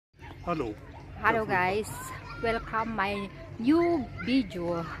Hallo. Hello guys, welcome my new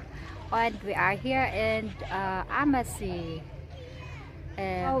video, and we are here in Amasi.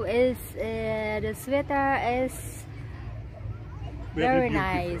 How is the sweater is very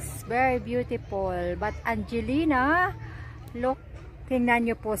nice, very beautiful. But Angelina, look, tingnan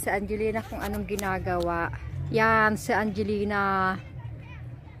nyo po si Angelina kung anong ginagawa. Yan si Angelina.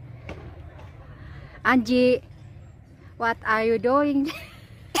 Angie, what are you doing?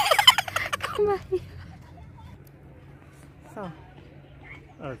 So.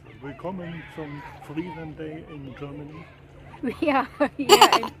 Also, willkommen zum Freedom Day in Germany. We are here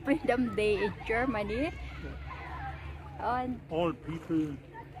in Freedom Day in Germany. And all people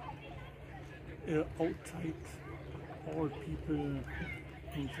outside, all people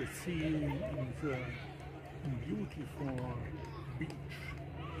in the sea, in the beautiful beach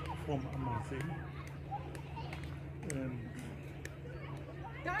from Ammersee.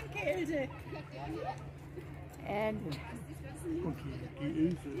 Danke, Ilse. Und die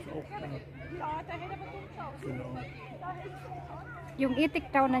Ilse ist auch da. Ja, da hätte aber gut aus. Genau. yung itik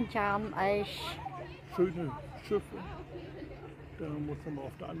daw nandyan ay Schöne Schiffe. Da muss man mal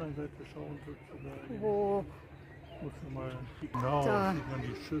auf der anderen Seite schauen sozusagen. wo Muss man mal genau Da. sieht man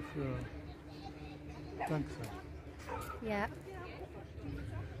die Schiffe. Danke. ja,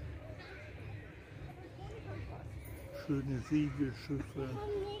 Schöne Segelschiffe,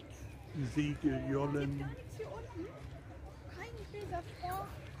 Segeljollen. Hier unten keine Bilder vor,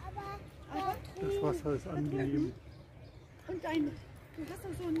 aber Das Wasser ist angenehm. und du hast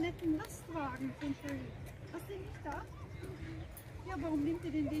doch so einen netten Lastwagen von Ferry. Hast du den nicht da? Ja, warum nimmt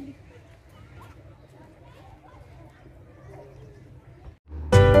ihr den nicht?